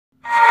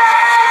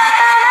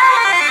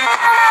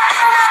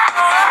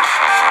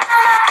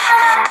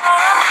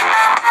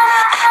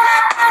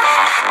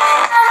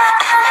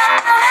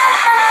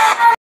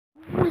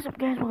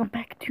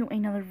to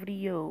another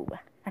video.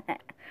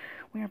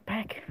 We are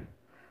back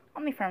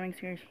on the farming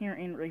series here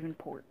in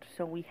Ravenport.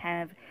 So we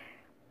have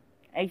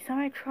a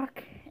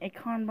semi-truck, a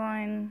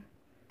combine,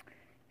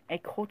 a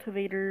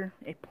cultivator,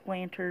 a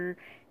planter,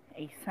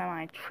 a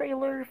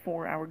semi-trailer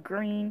for our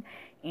grain,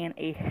 and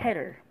a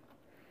header.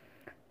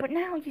 But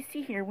now you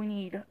see here we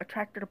need a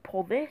tractor to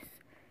pull this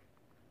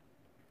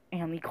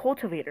and the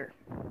cultivator,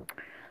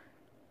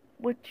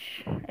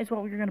 which is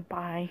what we're going to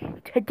buy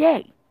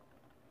today.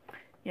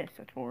 Yes,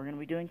 that's what we're going to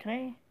be doing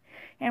today.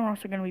 And we're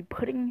also going to be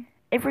putting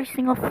every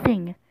single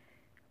thing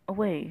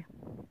away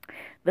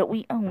that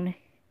we own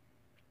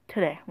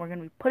today. We're going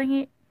to be putting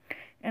it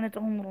in its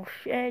own little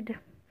shed.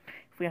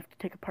 If we have to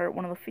take apart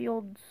one of the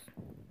fields,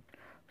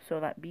 so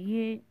that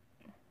be it.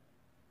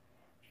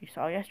 If you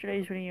saw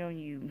yesterday's video,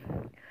 you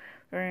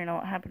already know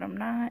what happened. I'm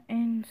not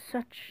in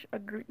such a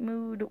great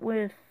mood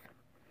with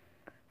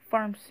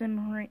Farm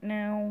Sim right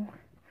now.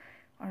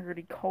 I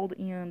already called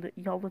and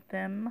yelled at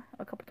them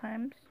a couple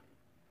times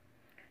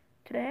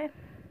today.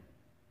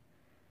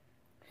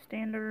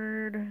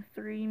 Standard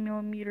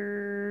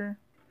 3mm.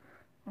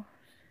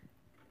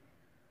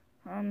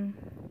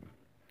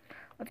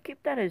 Let's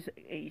keep that as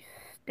a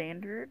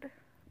standard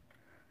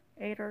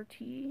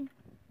 8RT.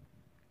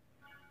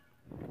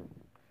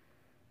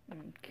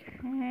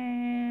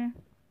 Okay.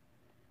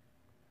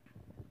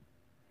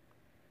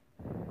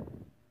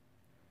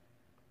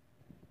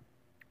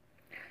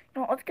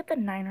 No, let's get the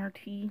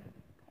 9RT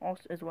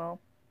also as well.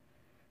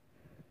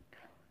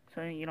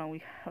 So, you know,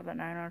 we have the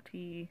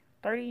 9RT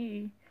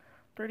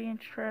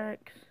 30-inch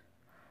tracks,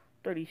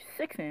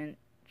 36-inch,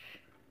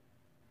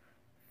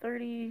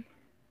 30,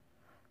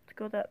 let's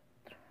go that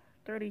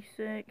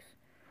 36,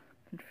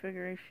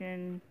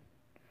 configuration,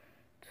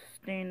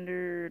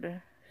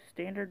 standard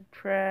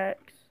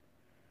tracks.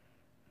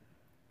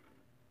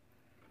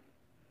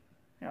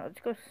 Yeah,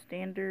 let's go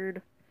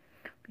standard.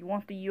 If you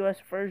want the US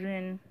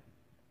version,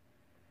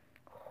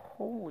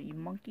 holy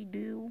monkey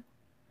do,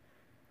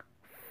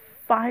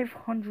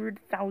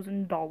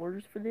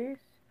 $500,000 for this?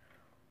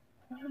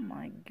 Oh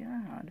my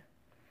god.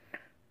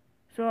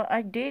 So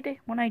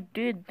when I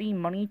did the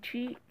money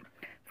cheat,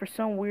 for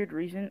some weird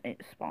reason,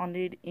 it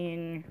spawned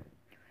in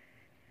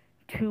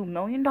 $2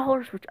 million,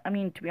 which, I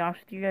mean, to be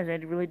honest with you guys, I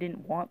really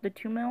didn't want the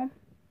 2 mil.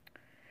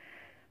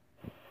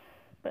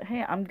 But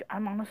hey, I'm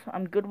honest,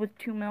 I'm good with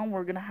 2 mil.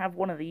 We're gonna have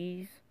one of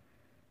these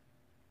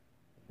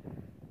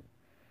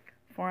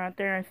for out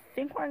there. I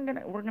think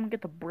we're gonna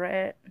get the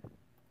Brett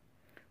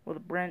or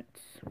the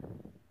Brents.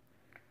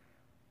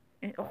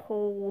 It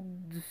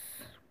holds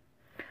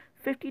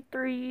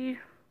 53,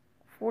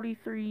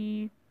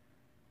 43.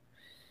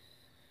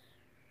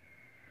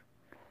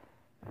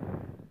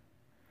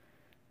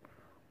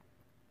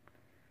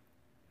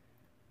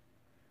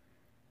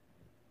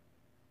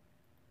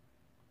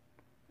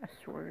 I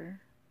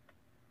swear.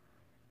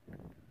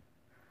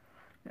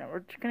 Now we're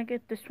just gonna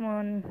get this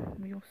one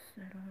wheel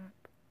set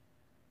up.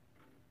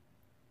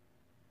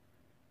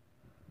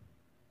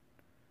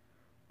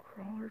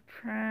 Crawler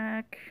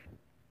track.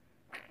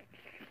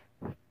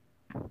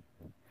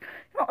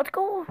 No, let's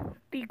go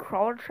the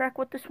crawler track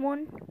with this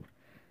one.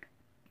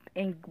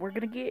 And we're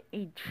gonna get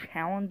a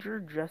Challenger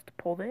just to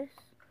pull this.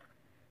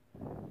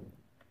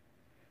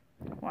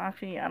 Well,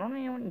 actually, I don't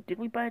even. Did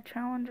we buy a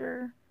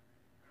Challenger?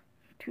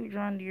 2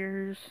 John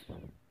Deere's.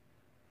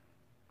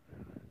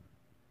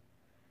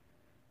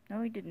 No,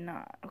 we did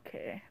not.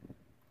 Okay.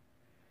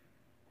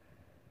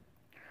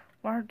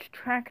 Large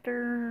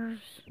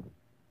tractors.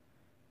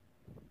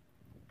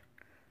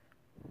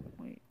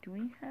 Wait, do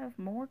we have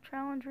more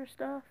Challenger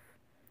stuff?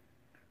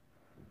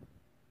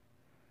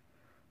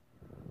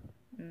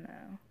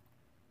 No.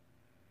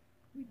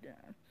 We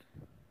don't.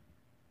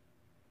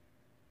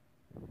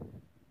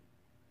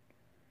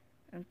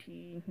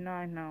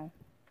 MT9, no.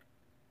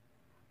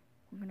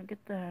 We're gonna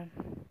get this.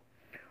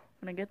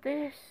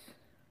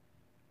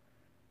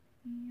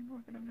 And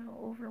we're gonna go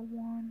over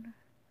one.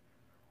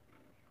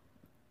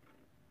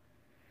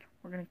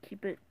 We're gonna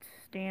keep it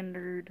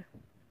standard.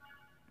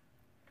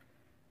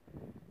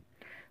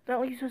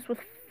 That leaves us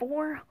with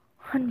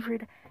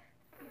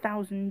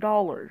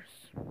 $400,000.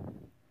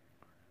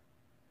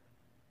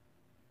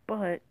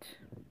 But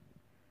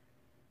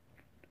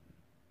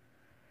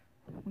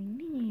we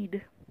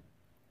need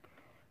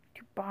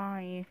to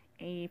buy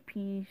a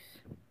piece,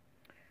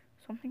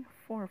 something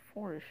for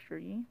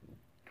forestry.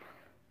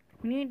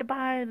 We need to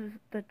buy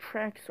the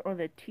Trex or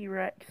the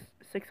T-Rex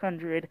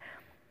 600.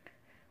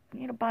 We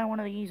need to buy one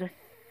of these. I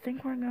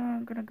think we're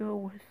gonna go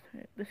with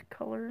this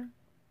color.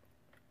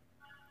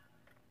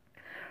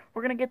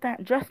 We're gonna get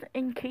that just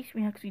in case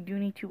we actually do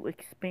need to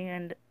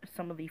expand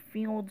some of the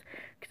fields,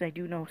 because I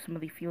do know some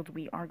of the fields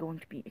we are going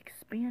to be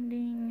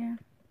expanding.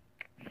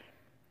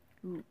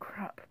 Ooh,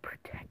 crop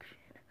protection.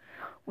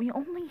 We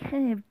only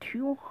have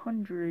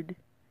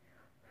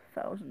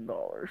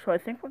 $200,000, so I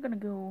think we're gonna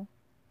go.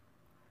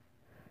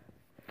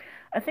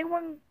 I think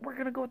we're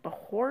gonna go with the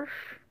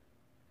horse.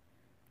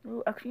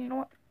 Ooh, actually, you know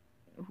what?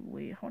 Ooh,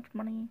 wait, how much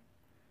money?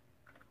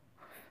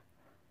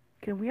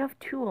 Okay, we have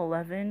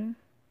 211.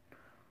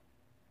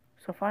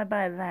 So if I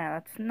buy that,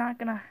 that's not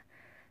gonna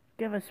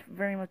give us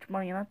very much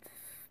money.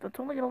 That's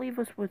only gonna leave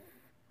us with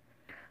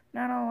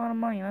not a lot of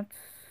money. That's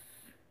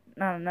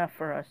not enough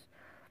for us.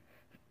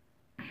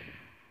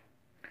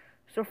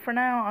 So for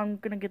now, I'm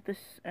gonna get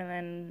this, and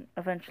then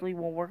eventually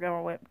we'll work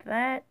our way up to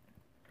that.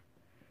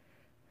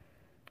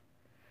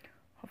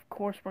 Of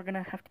course, we're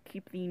gonna have to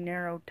keep the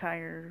narrow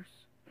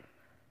tires.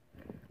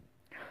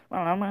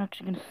 Well, I'm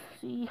actually gonna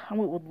see how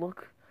it would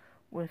look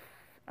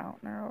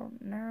without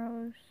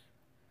narrows.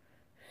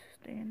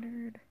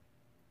 Standard.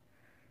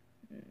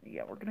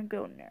 Yeah, we're gonna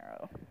go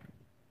narrow.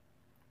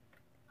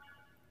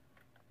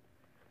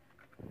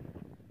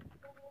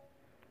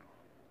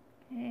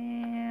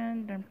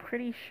 And I'm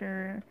pretty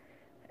sure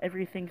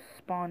everything's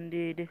spawned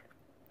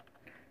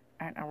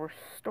at our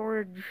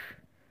storage.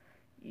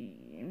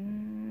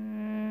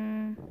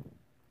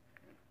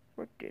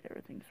 Where did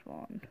everything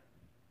spawn?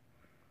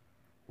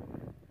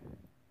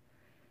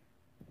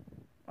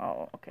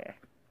 Oh, okay.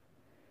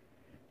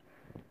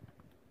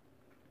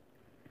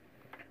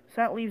 So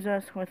that leaves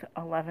us with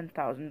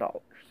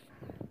 $11,000.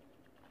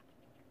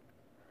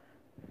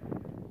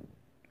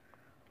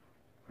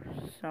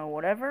 So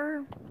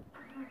whatever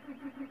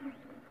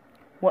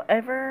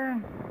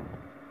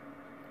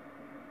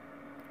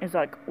is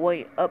like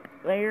way up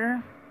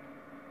there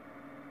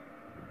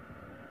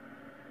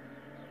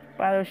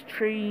by those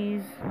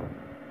trees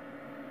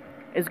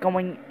is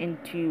going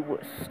into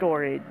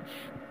storage.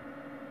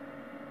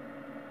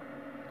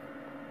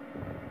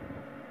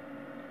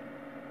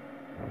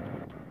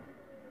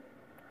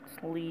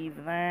 Let's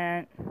leave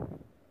that.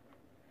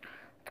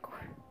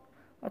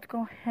 Let's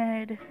go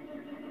ahead.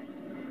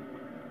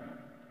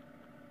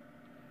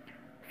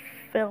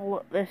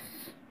 Fill this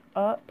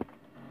up.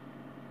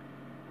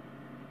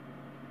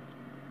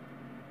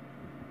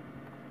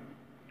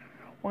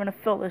 We're gonna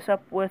fill this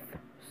up with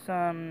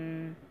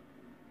some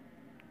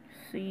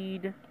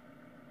seed.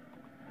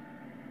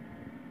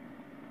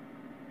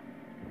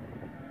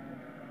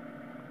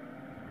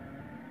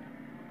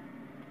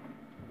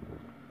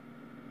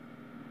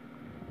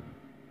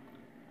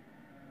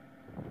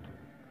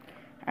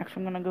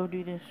 Actually, I'm gonna go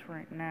do this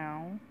right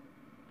now.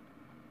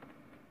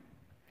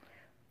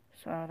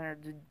 So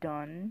that's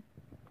done.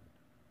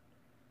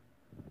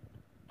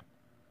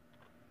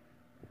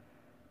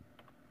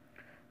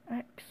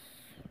 X.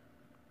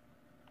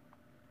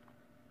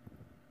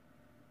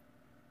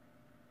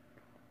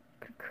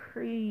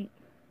 Concrete.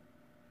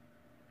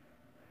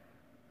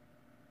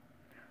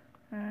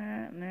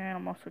 And then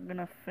I'm also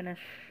gonna finish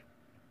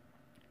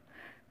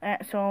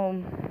that.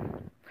 So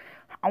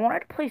I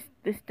wanted to place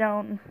this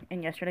down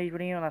in yesterday's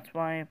video. That's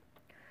why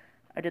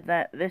I did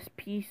that. This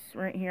piece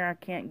right here, I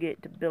can't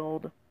get to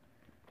build.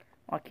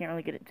 Well, I can't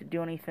really get it to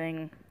do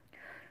anything.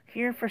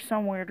 Here, for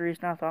some weird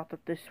reason, I thought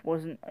that this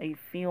wasn't a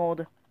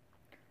field,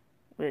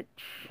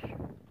 which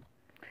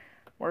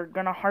we're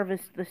gonna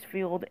harvest this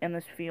field and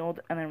this field,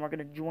 and then we're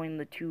gonna join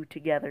the two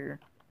together.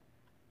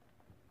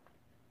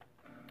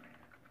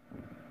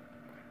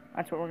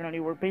 That's what we're gonna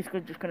do. We're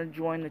basically just gonna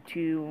join the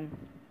two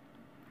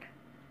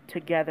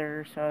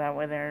together, so that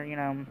way there, you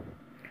know,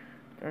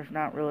 there's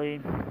not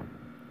really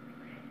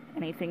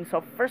anything.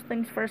 So first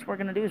things first, we're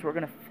gonna do is we're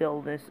gonna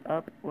fill this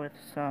up with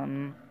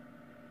some.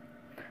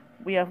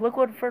 We have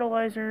liquid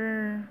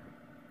fertilizer.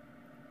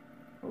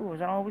 Ooh, is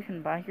that all we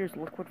can buy here is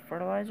liquid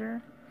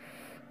fertilizer?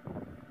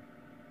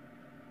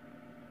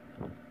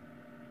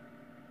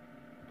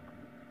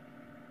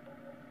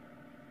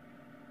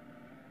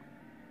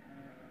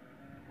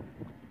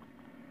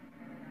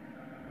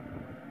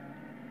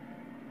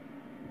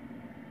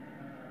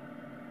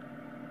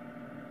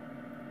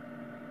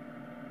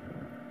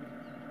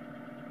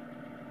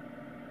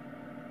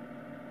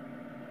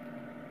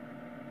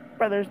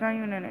 Bro, there's not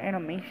even an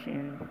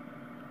animation.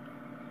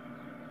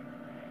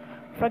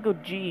 If I go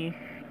G.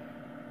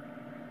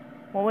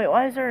 Well, wait,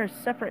 why is there a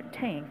separate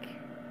tank?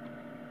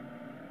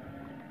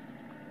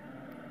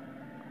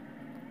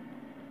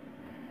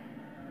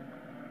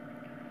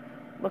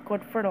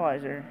 Liquid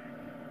fertilizer.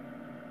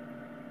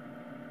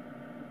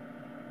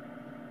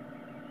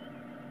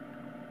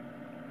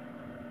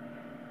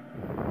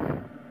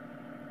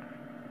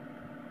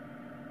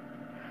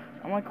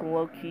 I'm like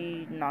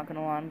low-key, not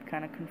gonna lie, I'm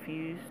kinda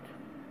confused.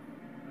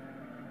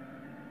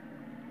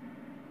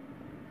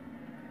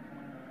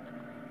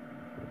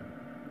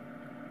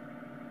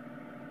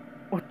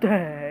 What the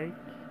heck?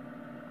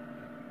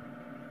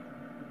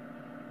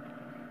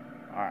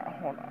 Alright,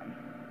 hold on.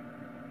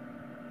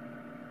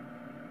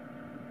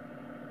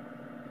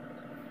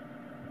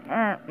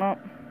 Alright, no.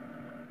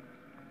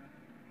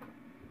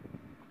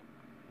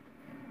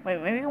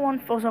 Wait, maybe one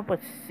fills up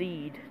with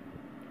seed.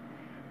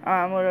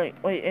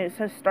 Wait, it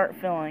says start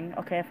filling.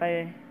 Okay, if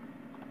I...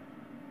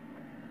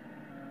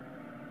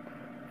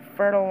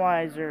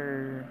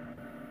 Fertilizer.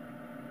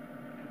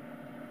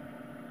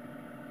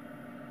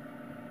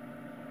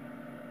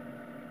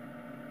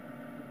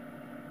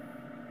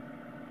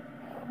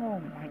 Oh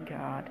my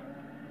god.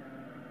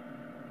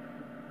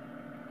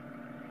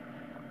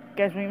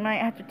 Guys, we might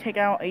have to take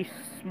out a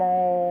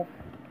small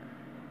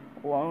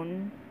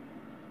loan.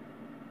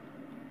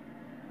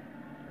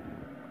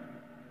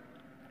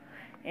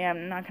 Yeah,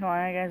 I'm not gonna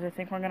lie, guys. I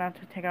think we're gonna have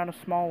to take out a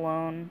small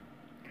loan.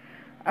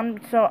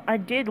 So I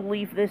did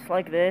leave this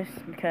like this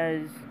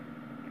because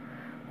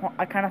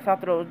I kind of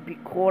thought that it would be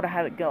cool to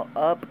have it go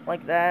up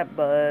like that,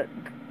 but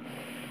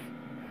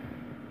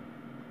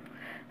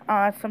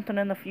that's something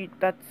in the future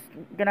that's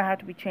gonna have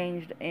to be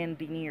changed in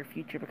the near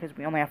future because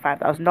we only have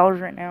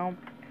 $5,000 right now.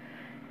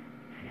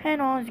 And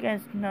all as you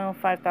guys know,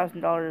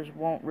 $5,000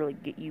 won't really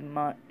get you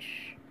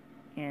much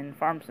in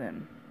Farm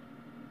Sim.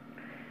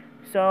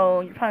 So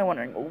you're probably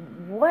wondering,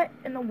 what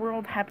in the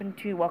world happened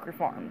to Walker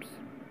Farms?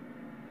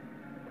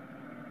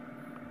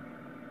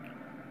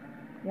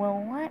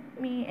 Well,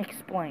 let me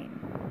explain.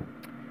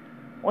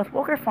 With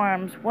Walker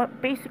Farms,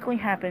 what basically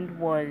happened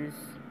was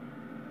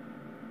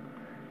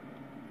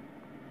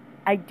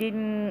I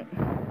didn't...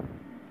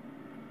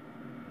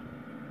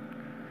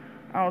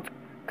 Oh, it's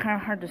kind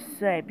of hard to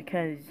say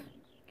because,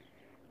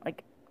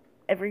 like,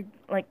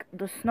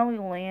 the Snowy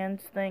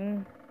Lands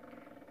thing,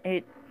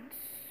 it's...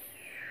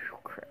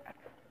 crap.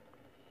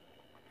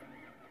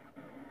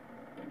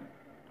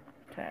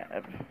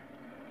 Tab.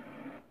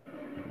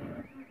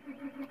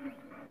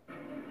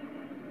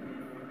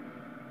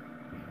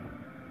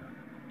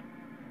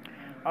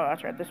 Oh,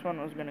 that's right, this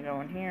one was gonna go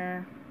in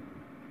here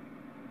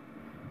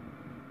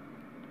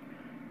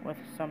with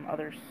some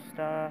other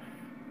stuff.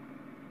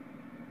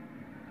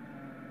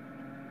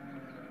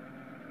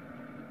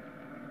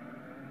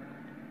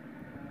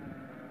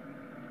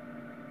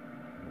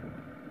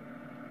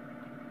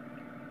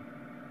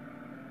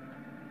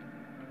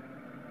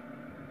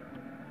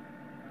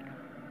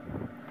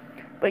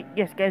 But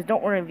yes, guys,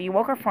 don't worry. The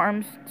Walker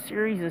Farms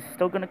series is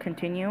still gonna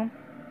continue.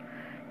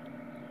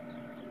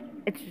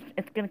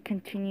 It's gonna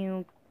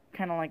continue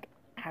kind of like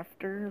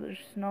after the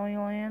Snowy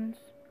Lands.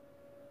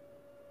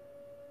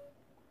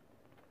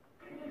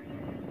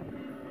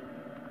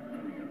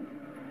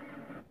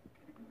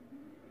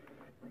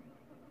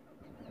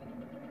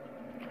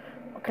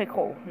 Okay,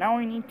 cool. Now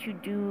we need to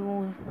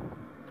do...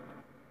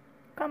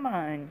 Come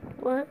on.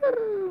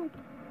 Woohoo!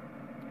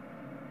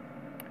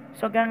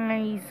 So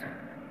guys,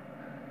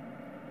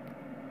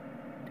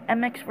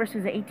 MX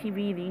versus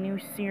ATV, the new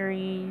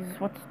series.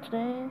 What's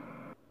today?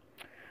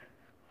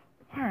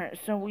 Alright,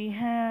 so we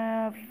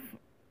have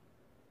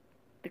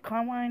the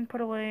Combine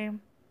put away,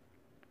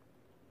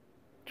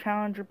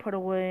 Challenger put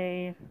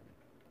away.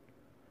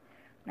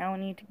 Now we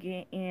need to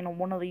get in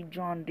one of the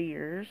John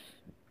Deeres.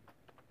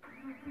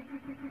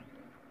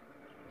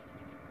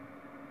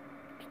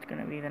 It's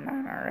gonna be the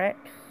 9RX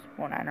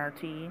or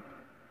 9RT.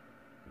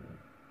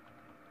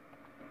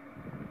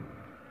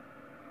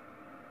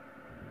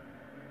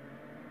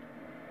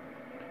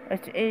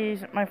 It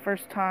is my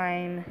first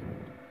time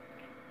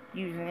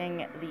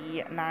using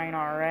the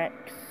 9RX.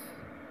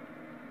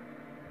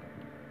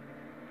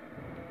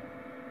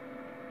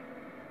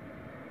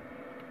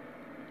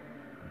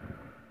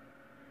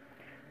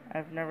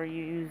 I've never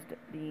used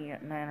the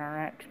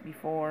 9RX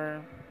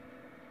before.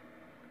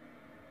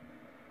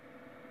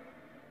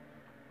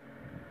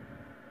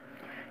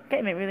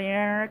 Okay, maybe the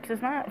 9RX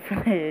is not for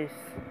this.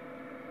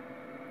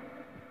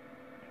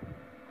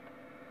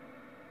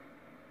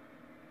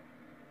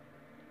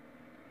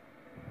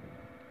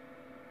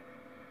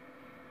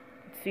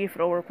 Let's see if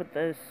it'll work with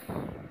this.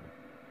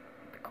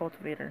 The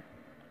cultivator.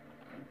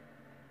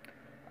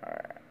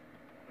 Alright.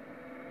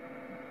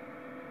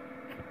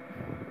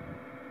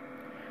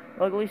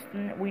 Well, at least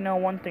we know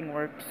one thing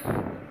works.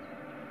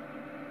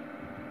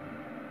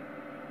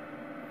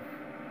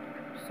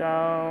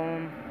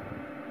 So,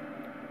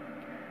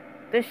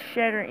 this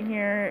shed right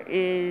here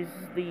is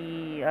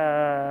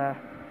the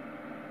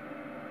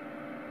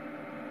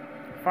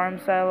farm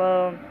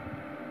silo.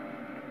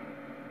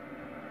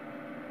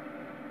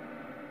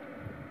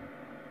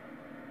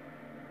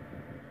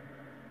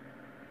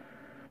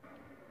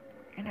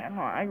 And I don't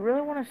know, I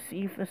really want to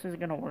see if this is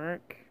gonna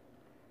work.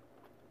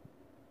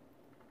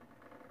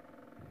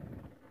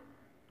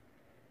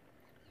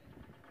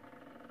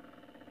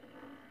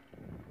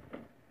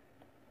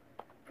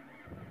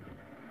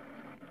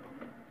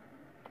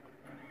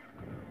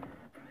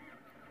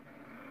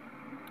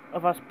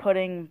 Of us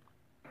putting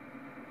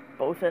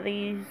both of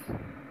these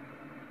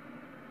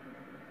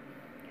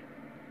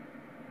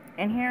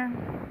in here.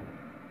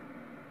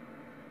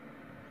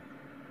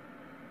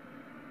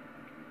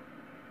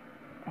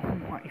 Oh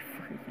my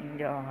freaking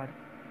god.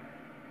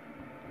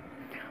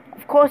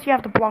 Of course you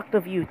have to block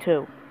the view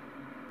too.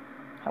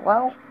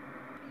 Hello?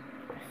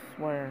 I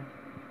swear.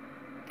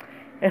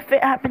 If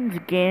it happens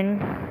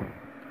again,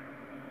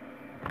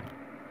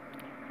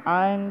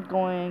 I'm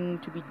going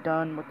to be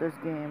done with this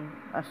game.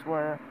 I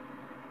swear.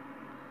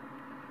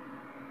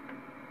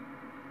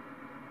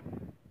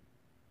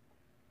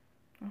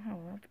 Oh,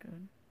 that's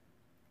good.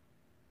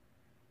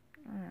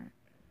 Alright.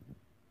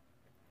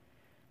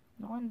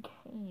 No one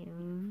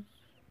cares.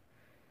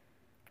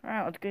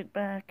 Alright, let's get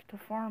back to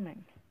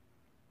farming.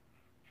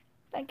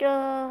 Thank you.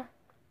 I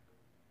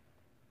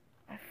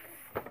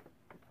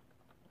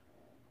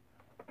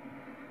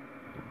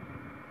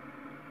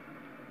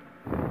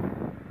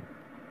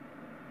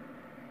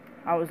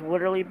was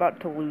literally about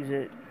to lose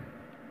it.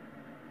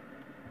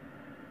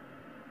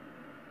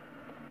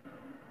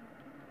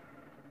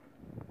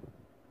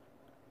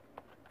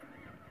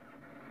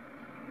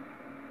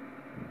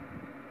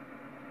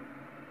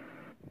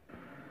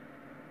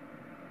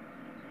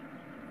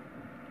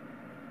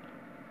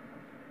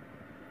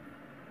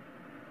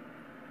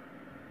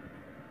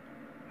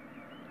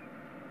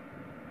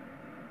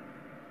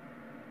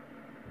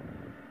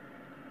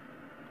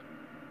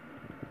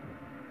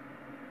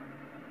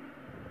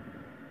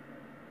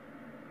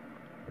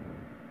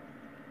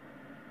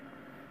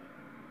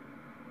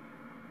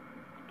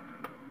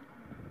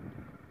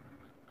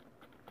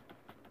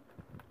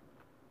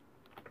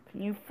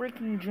 You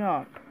freaking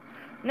jump.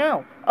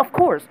 No, of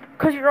course,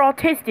 because you're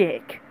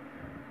autistic.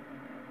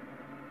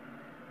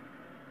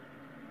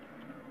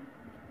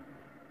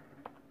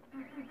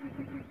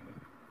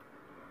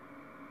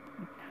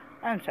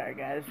 I'm sorry,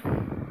 guys.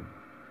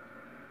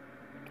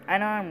 I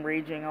know I'm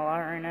raging a lot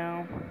right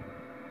now.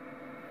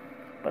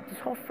 But this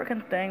whole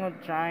freaking thing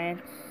with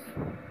giants...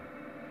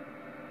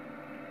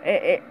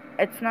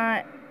 It's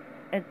not...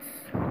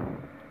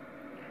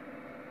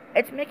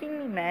 It's making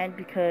me mad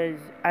because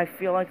I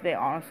feel like they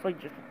honestly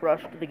just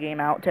rushed the game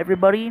out to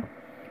everybody.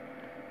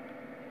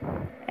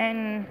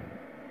 And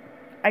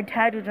I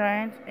tagged the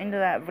Giants into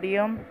that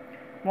video.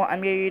 Well, I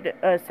made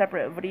a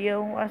separate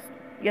video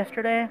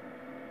yesterday.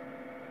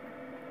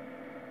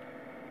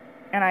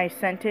 And I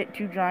sent it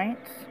to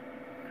Giants.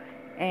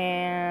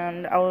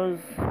 And it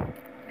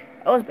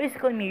was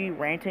basically me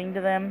ranting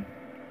to them.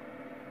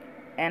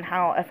 And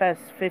how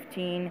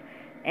FS19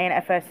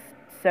 and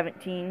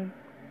FS17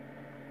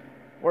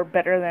 were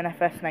better than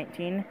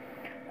FS19.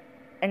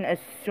 And as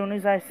soon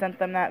as I sent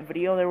them that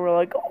video, they were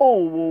like,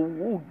 oh, well,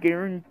 we'll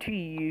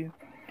guarantee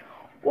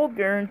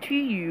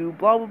you,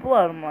 blah, blah,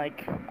 blah. I'm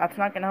like, that's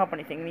not going to help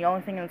anything. The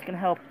only thing that's going to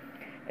help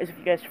is if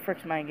you guys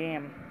fix my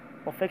game.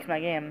 Well, fix my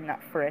game,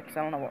 not fricks.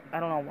 I don't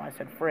know why I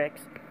said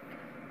fricks.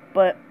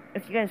 But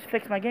if you guys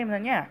fix my game,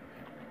 then yeah,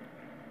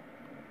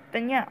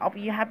 I'll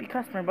be a happy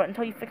customer. But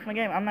until you fix my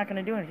game, I'm not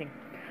going to do anything.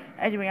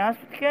 And to be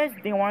honest with you guys,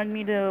 they wanted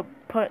me to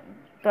put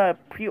the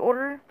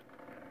pre-order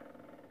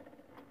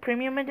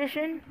premium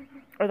edition,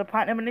 or the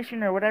platinum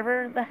edition, or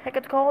whatever the heck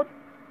it's called,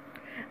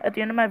 at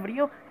the end of my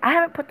video. I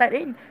haven't put that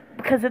in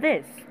because of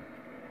this.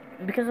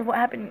 Because of what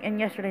happened in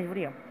yesterday's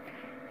video.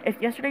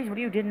 If yesterday's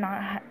video did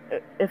not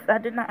if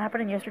that did not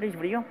happen in yesterday's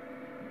video,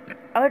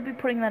 I would be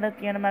putting that at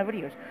the end of my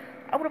videos.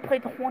 I would have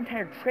played the whole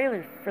entire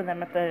trailer for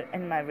them at the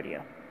end of my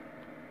video.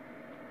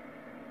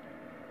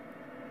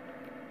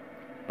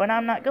 But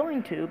I'm not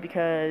going to,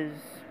 because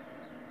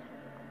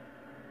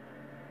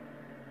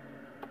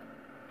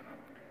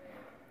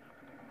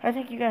I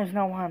think you guys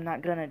know why I'm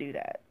not gonna do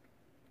that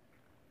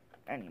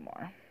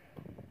anymore.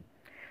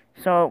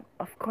 So,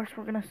 of course,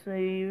 we're gonna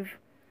save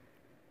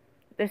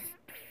this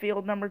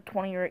field number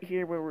 20 right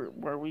here,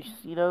 where we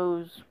see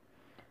those.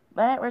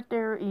 That right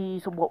there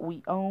is what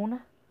we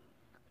own.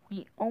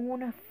 We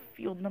own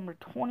field number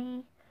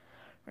 20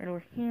 right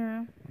over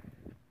here.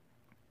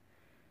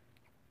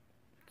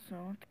 So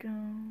let's go.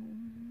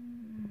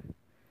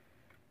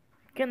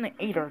 Getting the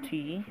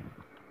 8RT.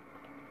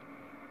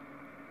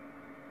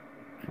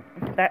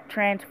 That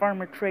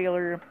transformer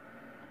trailer.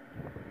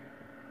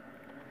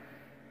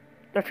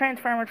 The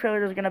transformer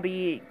trailer is going to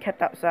be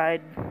kept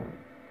outside.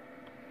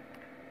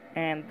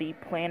 And the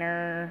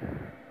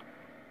planner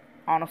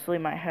honestly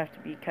might have to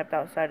be kept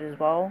outside as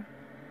well.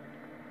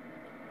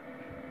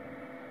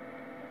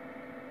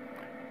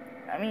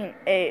 I mean,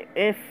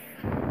 if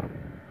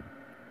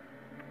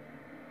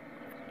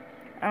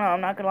I don't know,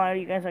 I'm not gonna lie to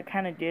you guys, I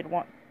kinda did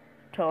want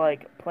to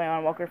like play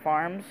on Walker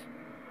Farms.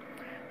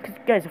 Cause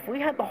guys, if we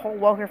had the whole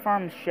Walker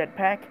Farms shed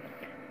pack,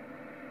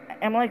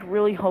 I'm like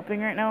really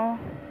hoping right now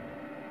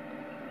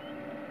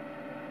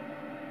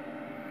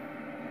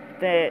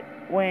that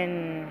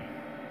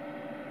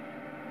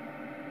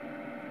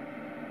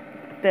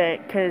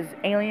cause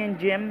Alien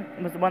Jim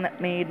was the one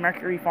that made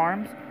Mercury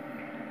Farms.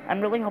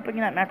 I'm really hoping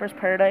that Mapper's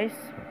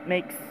Paradise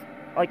makes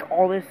like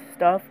all this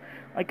stuff,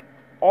 like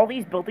all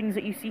these buildings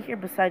that you see here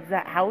besides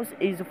that house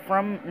is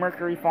from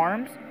Mercury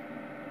Farms.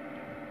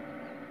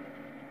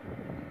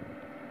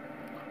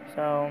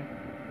 So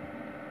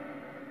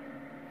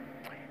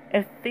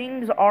if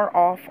things are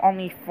off on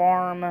the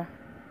farm,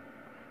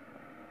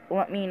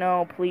 let me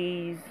know,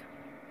 please.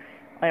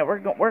 Like,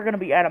 we're gonna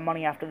be out of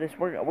money after this.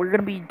 We're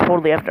gonna be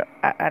totally out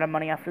of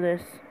money after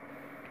this.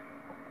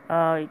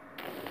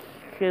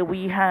 Okay,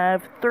 we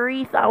have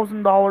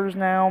 $3,000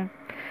 now,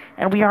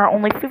 and we are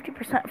only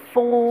 50%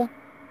 full.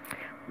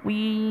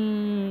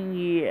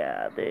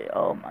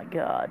 Oh my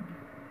god.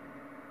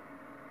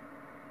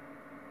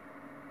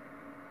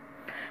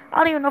 I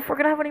don't even know if we're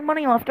gonna have any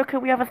money left. Okay,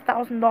 we have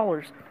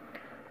 $1,000.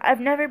 I've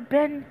never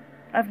been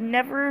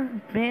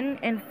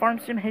in Farm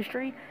Sim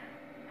history.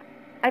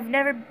 I've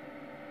never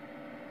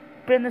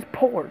been this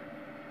poor.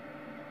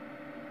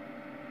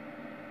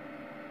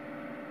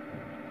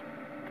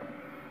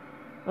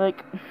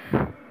 Like,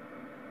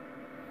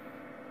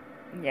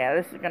 yeah,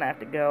 this is gonna have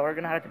to go. We're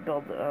gonna have to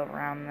build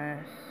around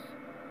this.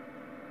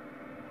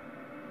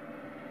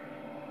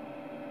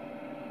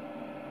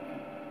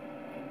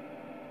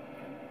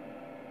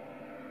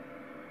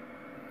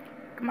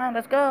 Come on,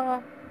 let's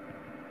go.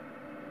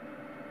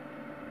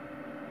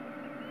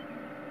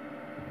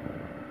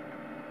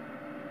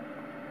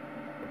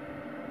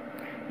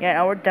 Yeah,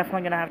 no, we're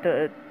definitely gonna have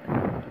to.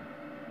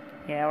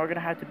 Yeah, we're gonna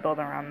have to build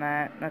around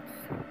that.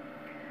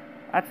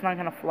 That's not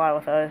gonna fly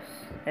with us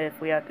if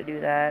we have to do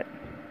that.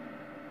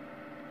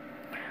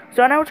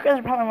 So I know what you guys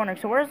are probably wondering.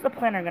 So where's the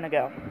planter gonna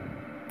go?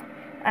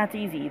 That's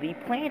easy. The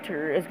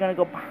planter is gonna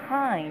go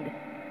behind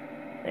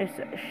this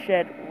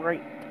shed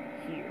right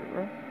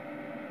here.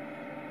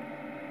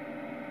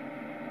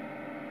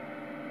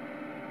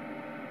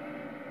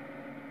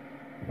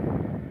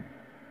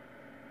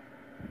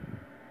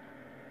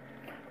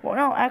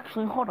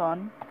 actually, hold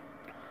on.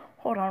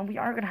 Hold on, we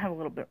are gonna have a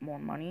little bit more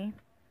money.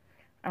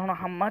 I don't know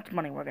how much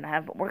money we're gonna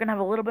have, but we're gonna have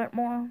a little bit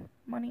more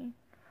money.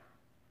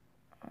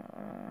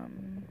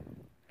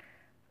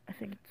 I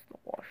think it's the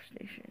wash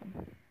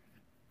station.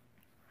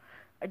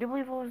 I do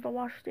believe it was the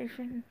wash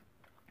station.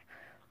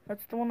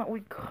 That's the one that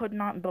we could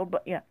not build,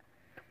 but yeah.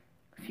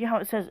 See how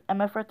it says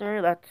MF right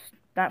there? That's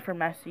not for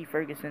Massey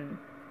Ferguson.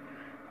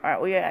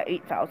 Alright, we got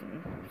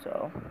 8,000,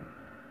 so.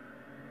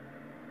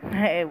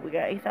 Hey, we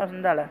got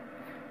 $8,000.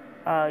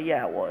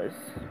 Yeah, it was.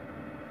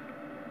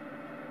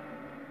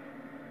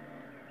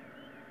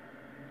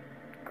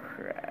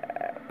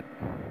 Crap.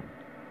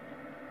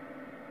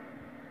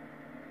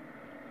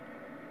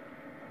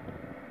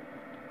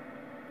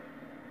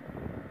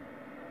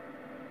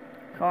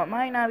 So it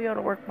might not be able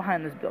to work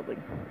behind this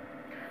building.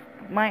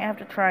 Might have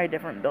to try a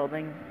different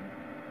building,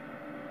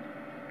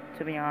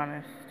 to be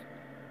honest.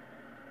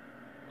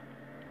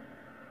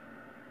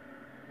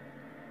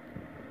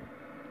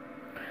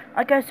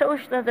 Like, I so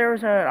wish that there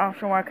was an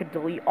option where I could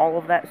delete all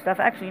of that stuff.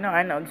 Actually, no,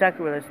 I know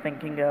exactly where this thing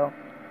can go.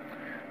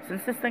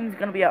 Since this thing's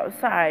gonna be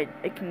outside,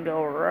 it can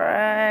go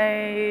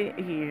right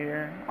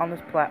here on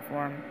this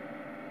platform.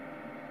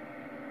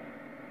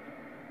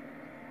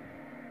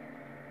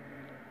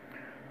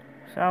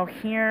 So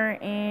here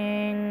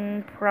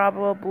in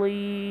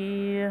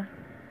probably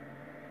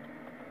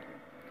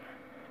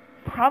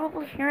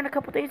here in a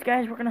couple days,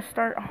 guys, we're gonna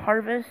start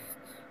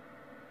harvests.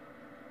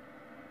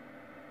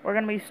 We're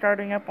gonna be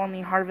starting up on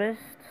the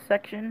harvest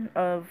section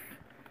of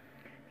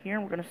here.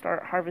 We're gonna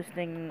start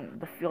harvesting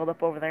the field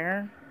up over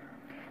there.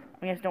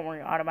 I guess don't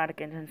worry,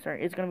 automatic engine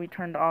start is gonna be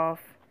turned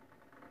off.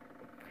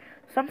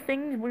 Some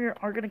things we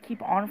are gonna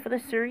keep on for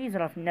this series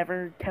that I've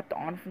never kept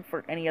on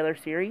for any other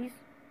series.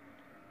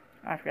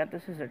 I forgot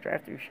this is a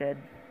drive-through shed.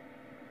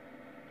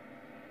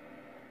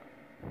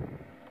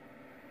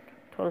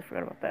 Totally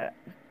forgot about that.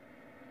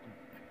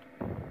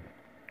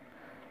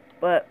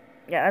 But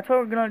yeah, that's what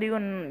we're gonna do.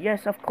 And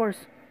yes, of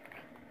course,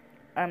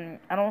 I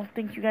don't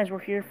think you guys were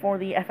here for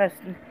the FS.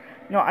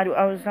 No,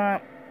 I was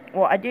not.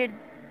 Well, I did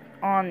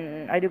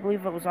on. I do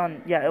believe it was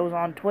on. Yeah, it was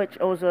on Twitch.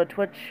 It was a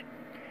Twitch.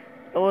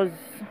 It was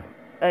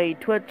a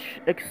Twitch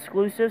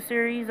exclusive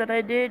series that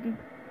I did.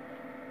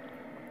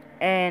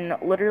 And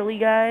literally,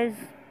 guys,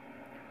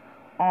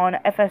 on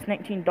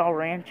FS19 Doll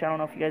Ranch. I don't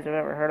know if you guys have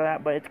ever heard of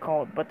that, but it's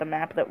called. But the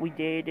map that we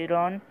did it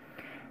on,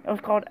 it was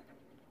called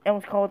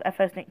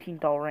FS19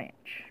 Doll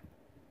Ranch.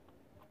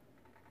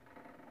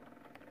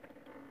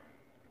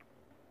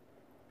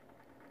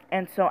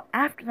 And so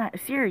after that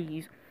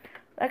series,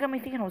 that got me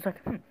thinking. I was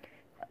like,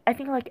 I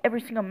think like every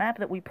single map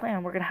that we play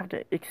on, we're gonna have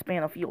to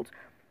expand the fields.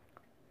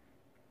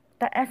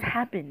 That has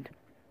happened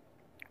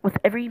with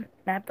every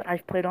map that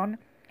I've played on,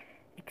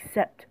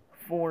 except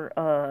for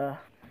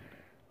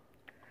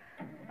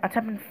that's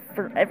happened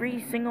for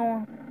every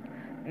single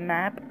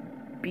map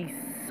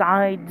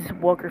besides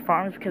Walker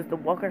Farms, because the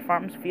Walker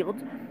Farms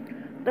fields,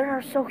 they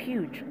are so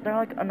huge. They're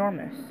like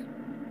enormous.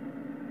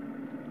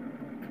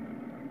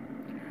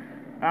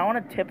 I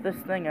want to tip this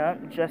thing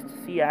up just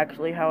to see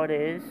actually how it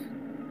is.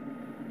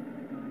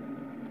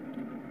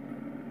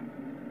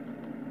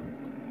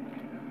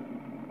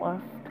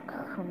 Left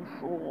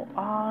control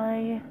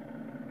I.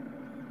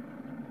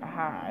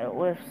 Aha, it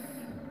lifts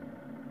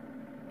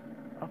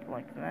up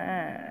like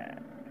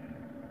that.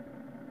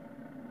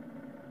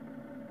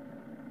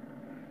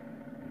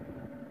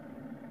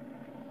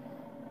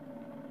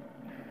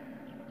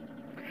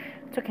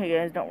 It's okay,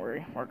 guys, don't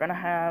worry. We're gonna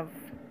have...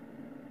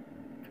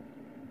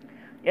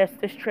 Yes,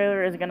 this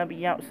trailer is gonna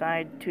be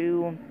outside,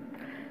 too.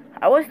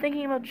 I was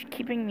thinking about just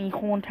keeping the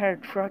whole entire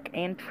truck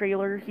and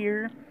trailer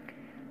here.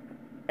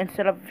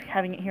 Instead of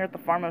having it here at the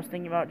farm, I was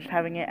thinking about just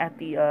having it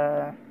at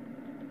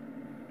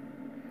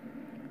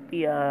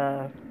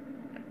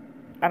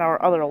at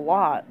our other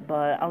lot.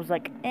 But I was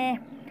like,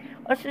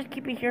 let's just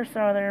keep it here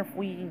so there if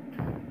we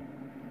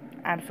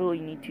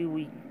absolutely need to,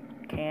 we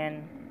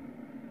can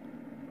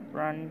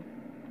run.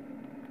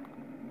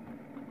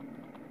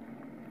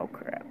 Oh,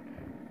 crap.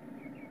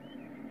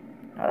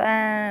 Now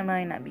that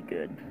might not be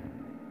good.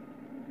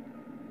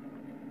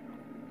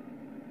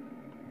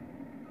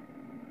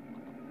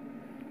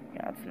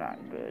 Yeah, that's not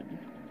good.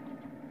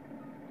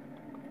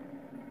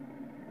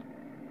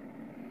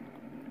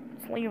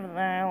 Let's leave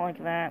that like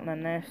that, and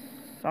then this.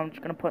 So I'm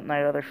just gonna put in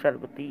that other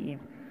shed with the...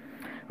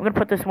 I'm gonna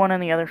put this one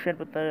in the other shed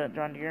with the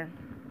John Deere.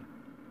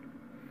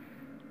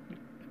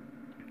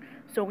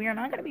 So we are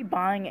not gonna be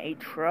buying a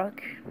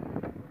truck.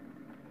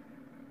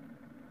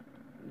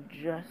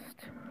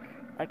 Just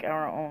like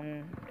our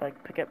own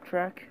like pickup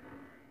truck.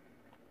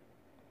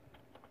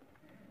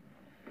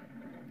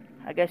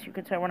 I guess you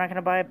could say we're not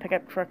gonna buy a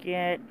pickup truck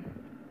yet,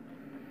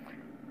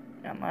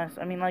 unless,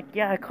 I mean, like,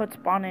 yeah, I could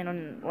spawn in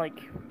on like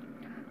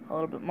a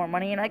little bit more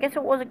money, and I guess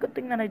it was a good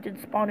thing that I did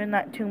spawn in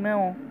that 2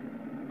 mil,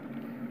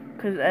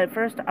 because at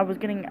first I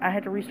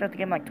had to restart the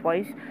game like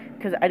twice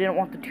because I didn't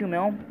want the 2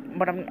 mil,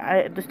 but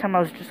this time I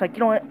was just like,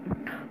 you know what,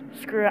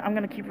 screw it, I'm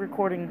gonna keep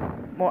recording.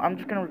 Well, I'm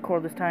just gonna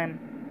record this time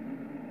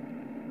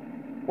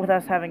with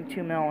us having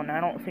 2 mil, and I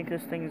don't think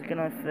this thing's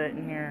gonna fit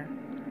in here.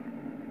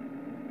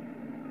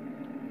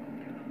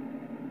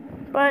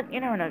 But you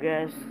never know,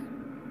 guys.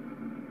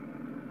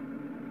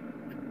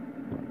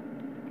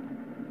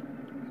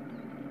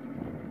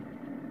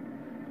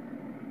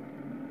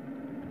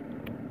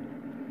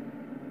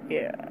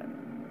 Yeah,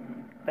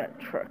 that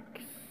truck's...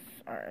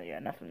 Alright, yeah,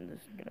 nothing's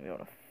gonna be able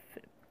to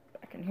fit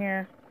back in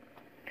here.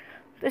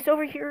 This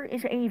over here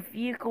is a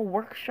vehicle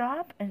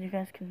workshop, as you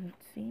guys can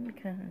see,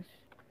 because...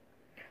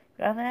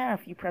 Got that?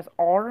 If you press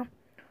R,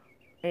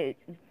 it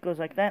goes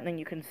like that, and then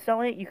you can sell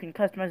it, you can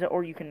customize it,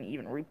 or you can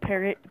even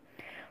repair it.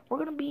 We're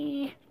gonna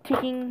be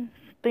taking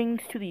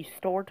things to the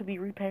store to be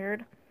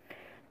repaired.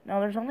 Now,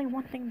 there's only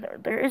one thing,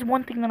 there is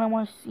one thing that I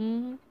want to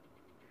see,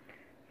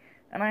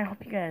 and I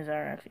hope you guys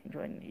are actually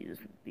enjoying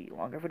the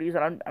longer videos.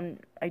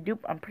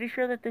 I'm pretty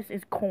sure that this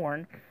is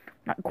corn,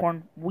 not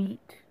corn,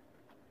 wheat.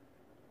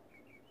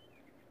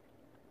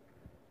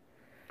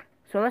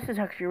 So this is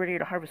actually ready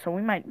to harvest, so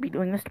we might be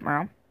doing this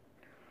tomorrow.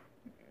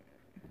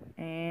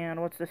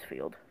 And what's this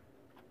field?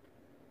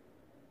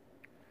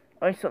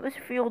 Okay, so this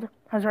field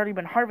has already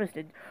been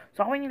harvested,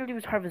 so all we need to do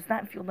is harvest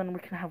that field, and we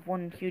can have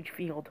one huge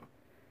field.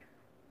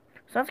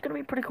 So that's going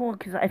to be pretty cool,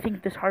 because I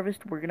think this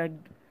harvest,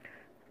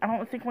 I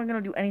don't think we're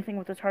going to do anything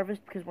with this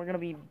harvest, because we're going to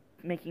be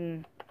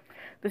making...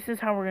 This is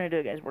how we're going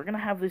to do it, guys. We're going to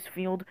have this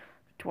field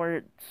to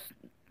where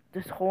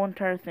this whole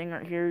entire thing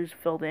right here is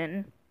filled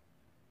in.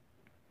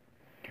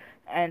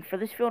 And for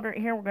this field right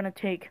here, we're going to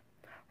take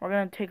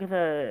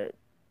the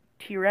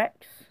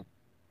T-Rex,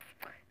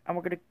 and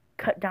we're going to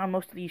cut down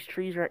most of these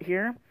trees right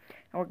here,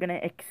 and we're going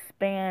to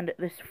expand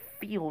this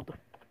field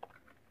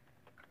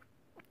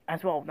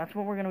as well. That's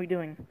what we're going to be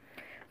doing.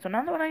 So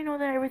now that I know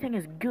that everything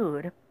is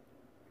good,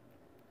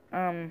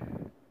 we're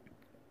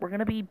going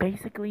to be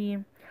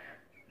basically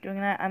doing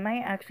that. I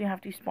might actually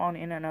have to spawn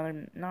in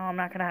another... No, I'm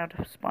not going to have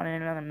to spawn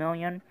in another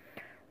million,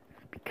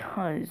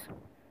 because...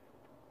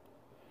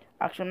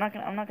 Actually,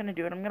 I'm not going to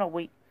do it. I'm going to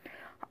wait.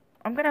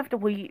 I'm going to have to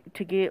wait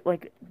to get,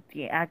 like,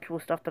 the actual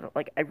stuff that,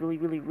 like, I really,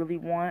 really, really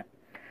want.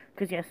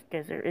 Because, yes,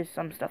 guys, there is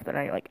some stuff that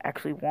I, like,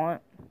 actually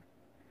want.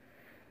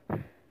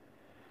 Man,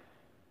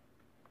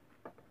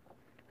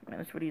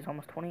 this video is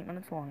almost 28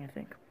 minutes long, I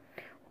think.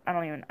 I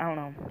don't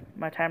know.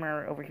 My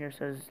timer over here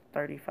says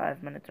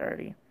 35 minutes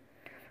already.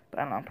 But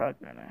I don't know, I'm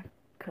probably going to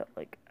cut,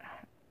 like,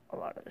 a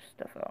lot of this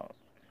stuff out.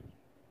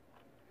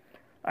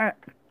 Alright.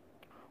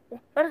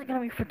 Well, that is going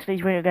to be for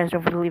today's video, guys.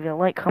 Don't forget to leave a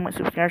like, comment,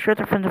 subscribe, share with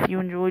your friends if you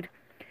enjoyed.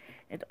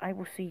 And I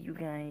will see you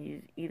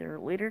guys either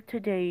later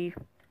today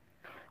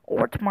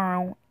or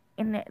tomorrow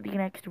in the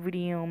next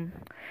video.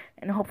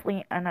 And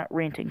hopefully I'm not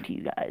ranting to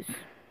you guys.